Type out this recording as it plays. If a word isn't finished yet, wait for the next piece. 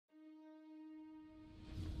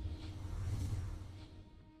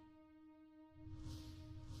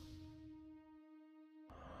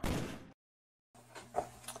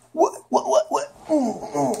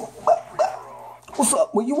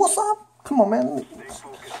Well, you what's up? Come on, man.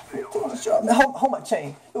 Hold my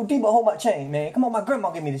chain. Yo, Debo, hold my chain, man. Come on, my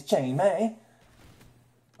grandma gave me this chain, man.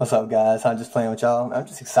 What's up, guys? I'm just playing with y'all. I'm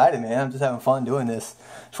just excited, man. I'm just having fun doing this.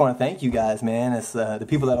 Just want to thank you guys, man. It's the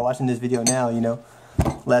people that are watching this video now. You know,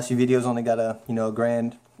 last few videos only got a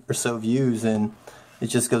grand or so views, and it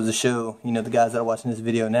just goes to show, you know, the guys that are watching this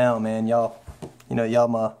video now, man. Y'all, you know, y'all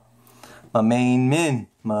my main men,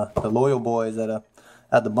 the loyal boys that are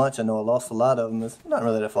out the bunch. I know I lost a lot of them. It's not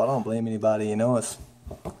really their fault. I don't blame anybody. You know,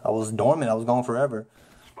 I was dormant. I was gone forever.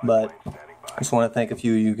 But I just want to thank a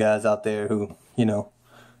few of you guys out there who, you know,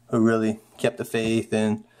 who really kept the faith,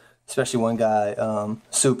 and especially one guy,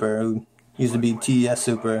 Super, who used to be TES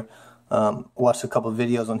Super. Watched a couple of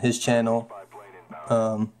videos on his channel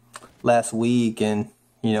last week, and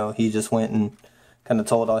you know, he just went and kind of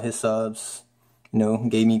told all his subs, you know,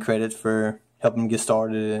 gave me credit for helping him get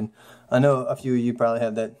started. And I know a few of you probably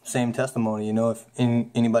have that same testimony. You know, if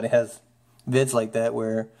anybody has vids like that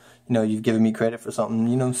where, you know, you've given me credit for something,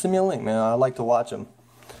 you know, send me a link, man. I like to watch them.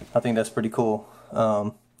 I think that's pretty cool.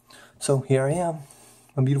 So here I am,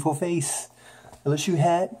 my beautiful face, little shoe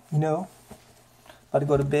hat, you know, about to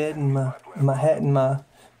go to bed in my hat and my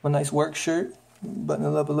nice work shirt, button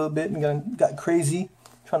it up a little bit, and got crazy,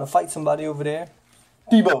 trying to fight somebody over there.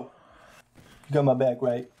 Debo, you got my back,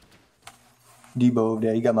 right? Debo over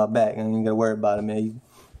there, you got my back. I ain't gotta worry about it, man. He's a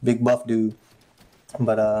big buff dude.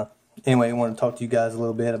 But anyway, I want to talk to you guys a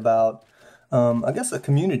little bit about, I guess, a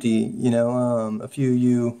community. You know, a few of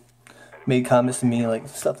you made comments to me, like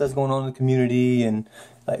stuff that's going on in the community, and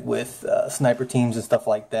like with sniper teams and stuff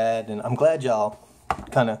like that. And I'm glad y'all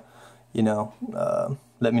kind of, you know,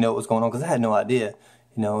 let me know what was going on, because I had no idea.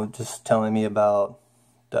 You know, just telling me about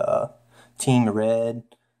the Team Red.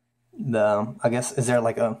 I guess, is there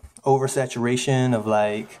like a oversaturation of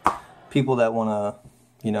like people that want to,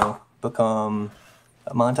 you know, become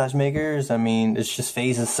montage makers? I mean, it's just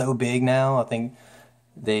FaZe is so big now. I think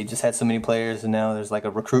they just had so many players, and now there's like a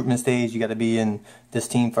recruitment stage. You got to be in this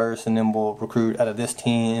team first, and then we'll recruit out of this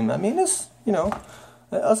team. I mean, it's, you know,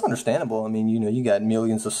 that's understandable. I mean, you know, you got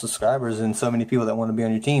millions of subscribers and so many people that want to be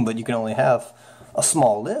on your team, but you can only have a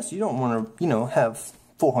small list. You don't want to, you know, have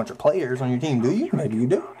 400 players on your team, do you? Maybe you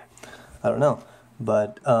do. I don't know.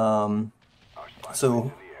 But,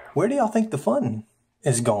 so where do y'all think the fun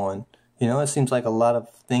is going? You know, it seems like a lot of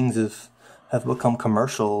things have become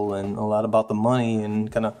commercial, and a lot about the money,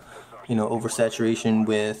 and kind of, you know, oversaturation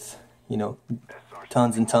with, you know,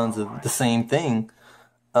 tons and tons of the same thing.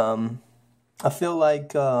 I feel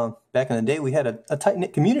like back in the day we had a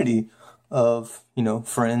tight-knit community of, you know,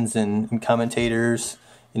 friends and commentators,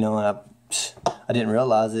 you know, and I didn't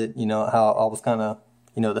realize it, you know, how I was kind of,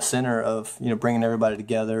 you know, the center of, you know, bringing everybody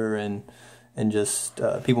together, and just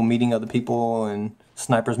people meeting other people, and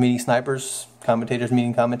snipers meeting snipers, commentators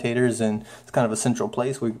meeting commentators, and it's kind of a central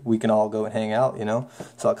place where we can all go and hang out, you know.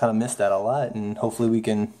 So I kind of missed that a lot, and hopefully we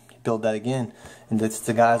can build that again. And that's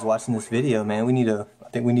the guys watching this video, man. I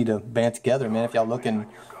think we need to band together, man. If y'all looking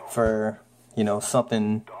for, you know,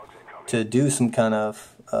 something to do, some kind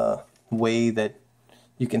of way that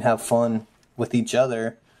you can have fun with each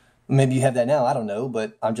other. Maybe you have that now, I don't know,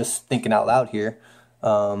 but I'm just thinking out loud here.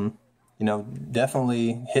 You know,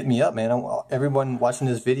 definitely hit me up, man. Everyone watching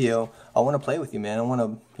this video, I want to play with you, man. I want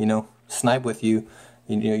to, you know, snipe with you.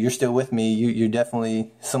 You know, you're still with me. You're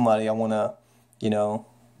definitely somebody I want to, you know,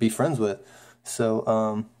 be friends with.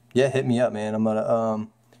 So, yeah, hit me up, man. I'm going to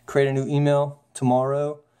create a new email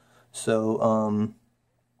tomorrow. So,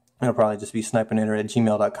 it'll probably just be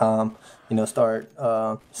SniPinAtoRGaMinG@gmail.com. You know, start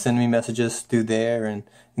sending me messages through there, and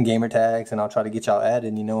gamer tags, and I'll try to get y'all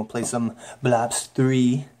added, you know, and play some Blaps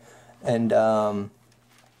 3. And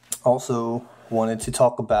also wanted to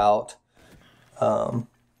talk about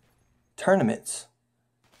tournaments.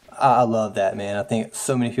 I love that, man. I think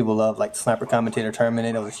so many people love like the Sniper Commentator Tournament.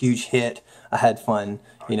 It was a huge hit. I had fun,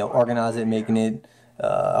 you know, organizing it, making it.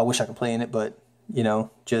 I wish I could play in it, but, you know,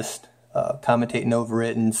 just commentating over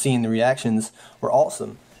it and seeing the reactions were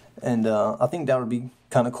awesome. And I think that would be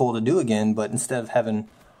kind of cool to do again, but instead of having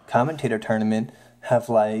commentator tournament, have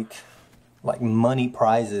like money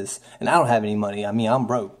prizes. And I don't have any money. I mean, I'm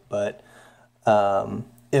broke, but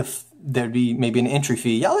if there'd be maybe an entry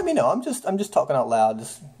fee, y'all let me know. I'm just talking out loud.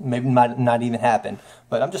 This maybe might not even happen,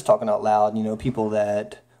 but I'm just talking out loud. You know, people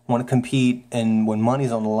that want to compete, and when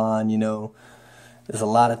money's on the line, you know, there's a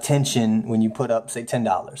lot of tension when you put up, say,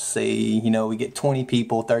 $10. Say, you know, we get 20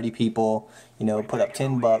 people, 30 people, you know, put up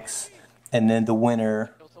 $10, and then the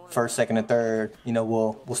winner, first, second, and third, you know,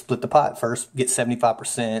 we'll split the pot. First, get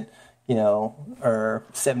 75%. You know, or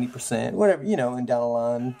 70%, whatever, you know, and down the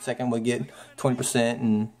line, second we'll get 20%,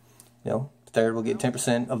 and, you know, third will get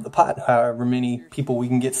 10% of the pot, however many people we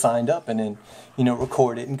can get signed up, and then, you know,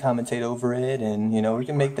 record it and commentate over it, and, you know, we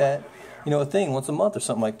can make that, you know, a thing once a month or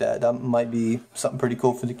something like that. That might be something pretty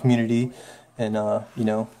cool for the community, and, you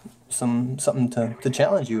know, something to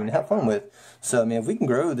challenge you and have fun with. So, I mean, if we can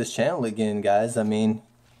grow this channel again, guys, I mean,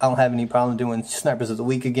 I don't have any problem doing Snipers of the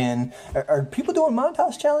Week again. Are people doing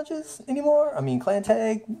montage challenges anymore? I mean, clan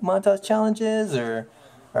tag montage challenges, or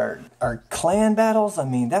clan battles? I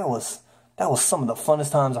mean, that was some of the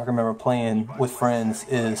funnest times I can remember playing with friends,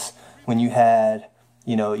 is when you had,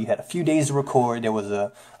 you know, you had a few days to record. There was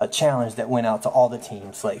a challenge that went out to all the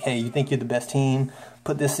teams. Like, hey, you think you're the best team?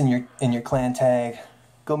 Put this in your clan tag.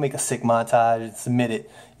 Go make a sick montage and submit it,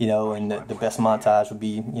 you know, and the best montage would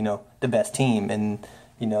be, you know, the best team. And,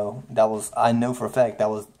 you know, that was, I know for a fact, that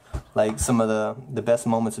was like some of the best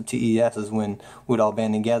moments of TES, is when we'd all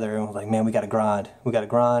band together and was like, man, we gotta grind,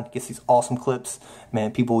 get these awesome clips.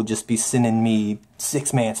 Man, people would just be sending me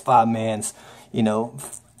 6-mans, 5-mans, you know,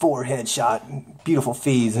 4 headshot, beautiful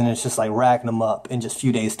feeds, and it's just like racking them up in just a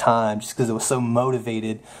few days' time, just because it was so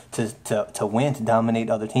motivated to win, to dominate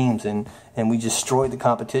other teams, and we destroyed the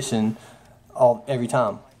competition every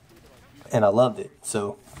time, and I loved it.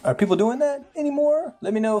 So, are people doing that anymore?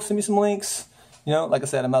 Let me know. Send me some links. You know, like I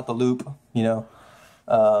said, I'm out the loop. You know,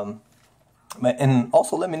 and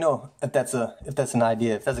also let me know if that's an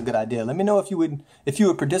idea, if that's a good idea. Let me know if you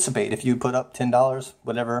would participate, if you would put up $10,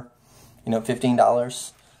 whatever, you know,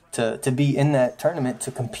 $15. To be in that tournament,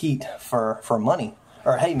 to compete for money.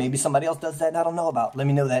 Or hey, maybe somebody else does that and I don't know about. Let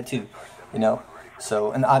me know that too, you know.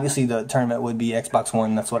 So, and obviously the tournament would be Xbox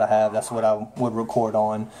One. That's what I have. That's what I would record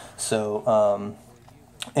on. So,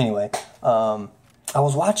 anyway, I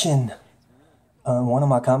was watching one of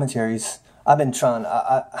my commentaries. I've been trying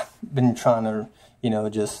to, you know,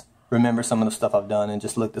 just remember some of the stuff I've done and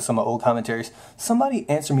just looked at some of my old commentaries. Somebody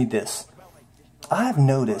answer me this. I've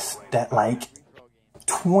noticed that like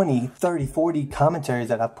 20, 30, 40 commentaries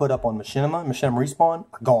that I put up on Machinima Respawn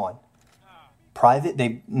are gone. Private,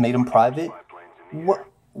 they made them private.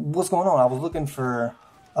 What's going on? I was looking for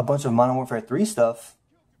a bunch of Modern Warfare 3 stuff,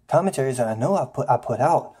 commentaries that I know I put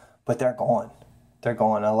out, but they're gone. They're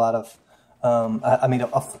gone. A lot of, I mean,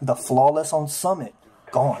 the Flawless on Summit,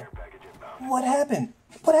 gone. What happened?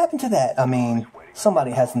 What happened to that? I mean,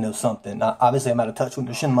 somebody has to know something. Obviously, I'm out of touch with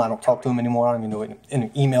Machinima. I don't talk to him anymore. I don't even know it in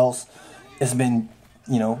emails. It's been,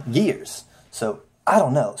 you know, years. So, I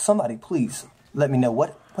don't know. Somebody, please, let me know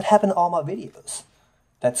what happened to all my videos.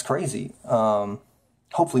 That's crazy.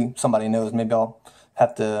 Hopefully, somebody knows. Maybe I'll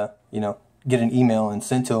have to, you know, get an email and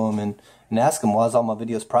send to them and ask them, why is all my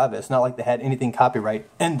videos private? It's not like they had anything copyright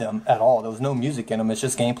in them at all. There was no music in them. It's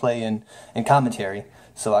just gameplay and commentary.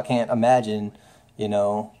 So, I can't imagine, you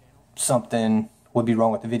know, something would be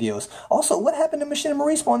wrong with the videos. Also, what happened to Machinima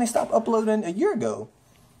Respawn? They stopped uploading a year ago.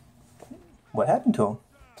 What happened to them?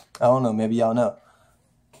 I don't know. Maybe y'all know.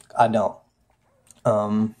 I don't.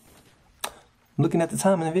 Looking at the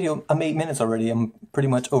time in the video, I'm 8 minutes already. I'm pretty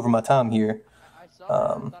much over my time here.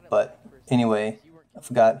 But anyway, I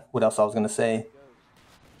forgot what else I was going to say.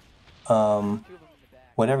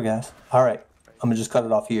 Whatever, guys. All right. I'm going to just cut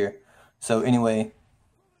it off here. So anyway,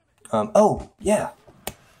 oh, yeah.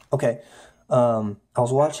 Okay. I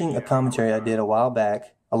was watching a commentary I did a while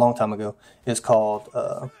back, a long time ago. It's called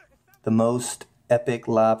The Most Epic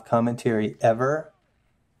Live Commentary Ever.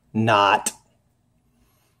 Not.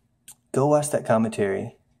 Go watch that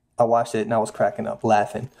commentary. I watched it and I was cracking up,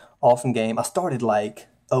 laughing. Awesome game. I started like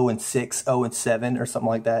 0-6, 0-7 or something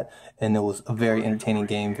like that. And it was a very entertaining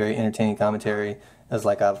game, very entertaining commentary. It was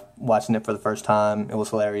like I've watching it for the first time. It was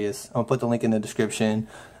hilarious. I'm going to put the link in the description.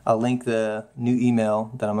 I'll link the new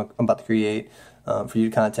email that I'm about to create for you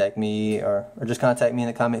to contact me or just contact me in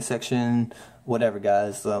the comment section. Whatever,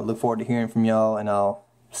 guys. Look forward to hearing from y'all, and I'll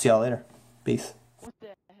see y'all later. Peace. What the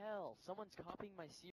hell? Someone's copying my